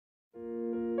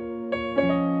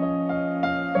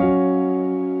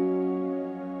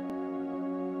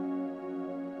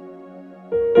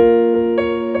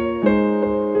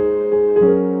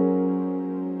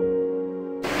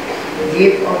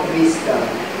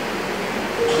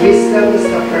Wisdom is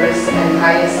the first and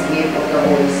highest gift of the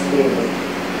Holy Spirit,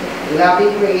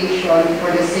 loving creation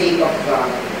for the sake of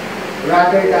God,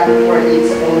 rather than for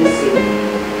its own sake.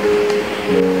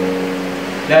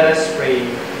 Let us pray.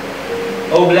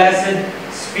 O blessed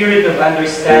Spirit of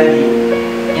understanding,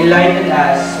 enlighten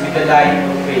us with the light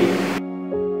of faith.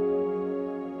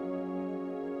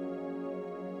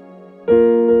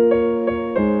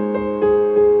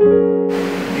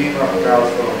 Gift of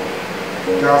gospel.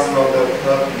 Gospel, the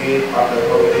third gift of the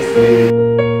Holy Spirit.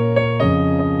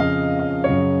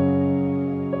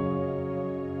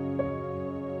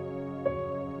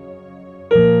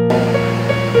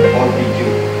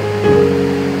 Fortitude.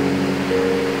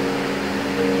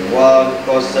 While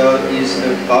gospel is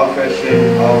the perfection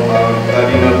of our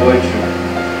cardinal virtue,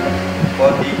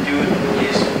 fortitude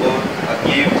is both a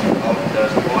gift of the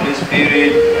Holy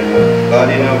Spirit and a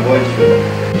cardinal virtue.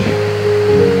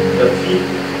 The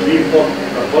fifth gift of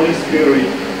the Holy Spirit,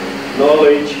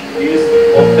 knowledge, is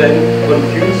often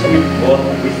confused with both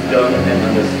wisdom and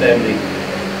understanding.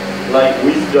 Like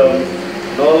wisdom,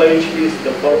 knowledge is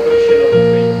the perfection of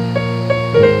faith.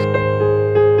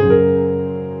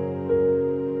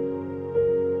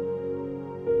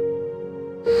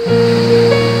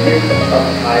 Gift of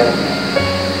piety.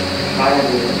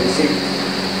 Piety, the sixth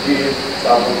gift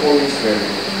of the Holy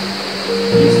Spirit,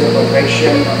 is the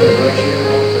perfection of the virtue of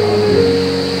God.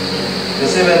 The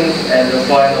seventh and the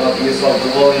final gift of the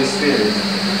Holy Spirit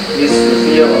is the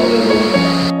fear of the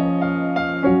Lord.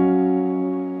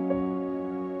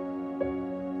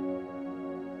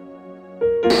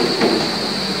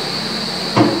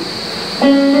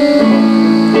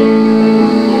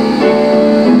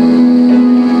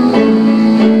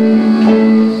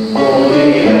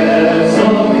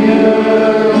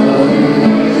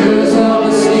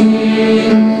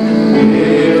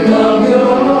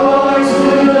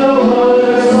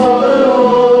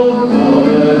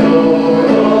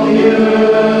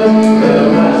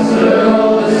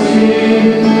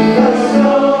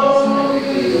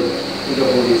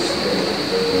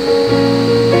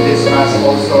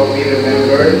 Also, we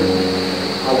remember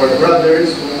our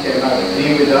brothers who cannot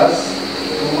be with us,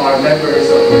 who are members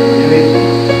of the community,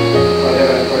 Father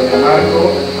Antonio Marco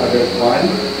and Father Juan.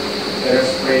 Let us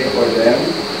pray for them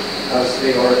as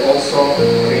they are also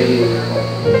praying for us.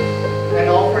 And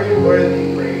offer you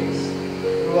worthy praise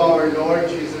through our Lord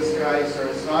Jesus Christ,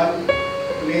 our Son,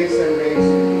 who lives and reigns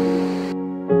with you.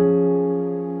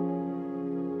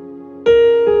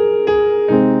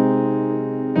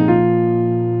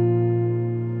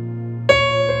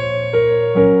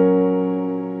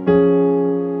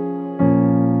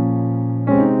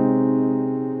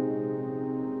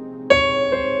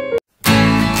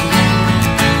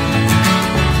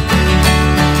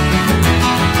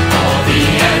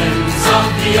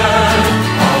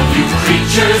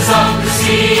 Creatures of the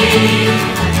sea,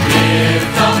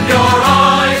 lift up your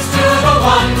eyes to the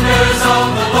wonders of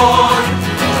the Lord.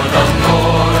 For the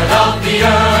Lord of the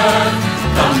earth,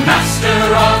 the Master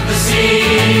of the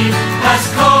sea, has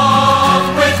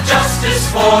come with justice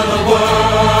for the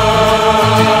world.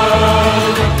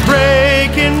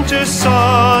 Break into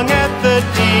song at the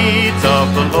deeds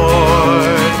of the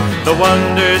Lord, the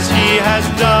wonders He has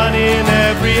done in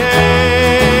every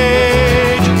age.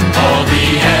 All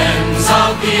the ends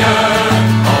of the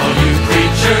earth, all you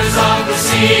creatures of the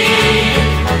sea,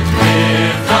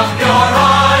 lift up your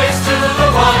eyes to the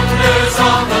wonders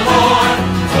of the Lord.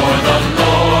 For the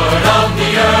Lord of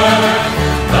the earth,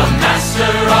 the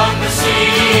Master of the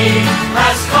sea,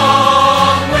 has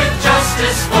come with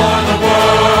justice for the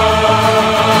world.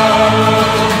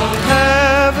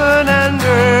 Heaven and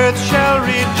earth shall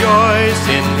rejoice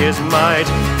in His might.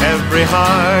 Every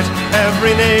heart,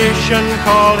 every nation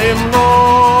call Him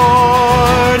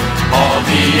Lord. All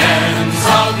the ends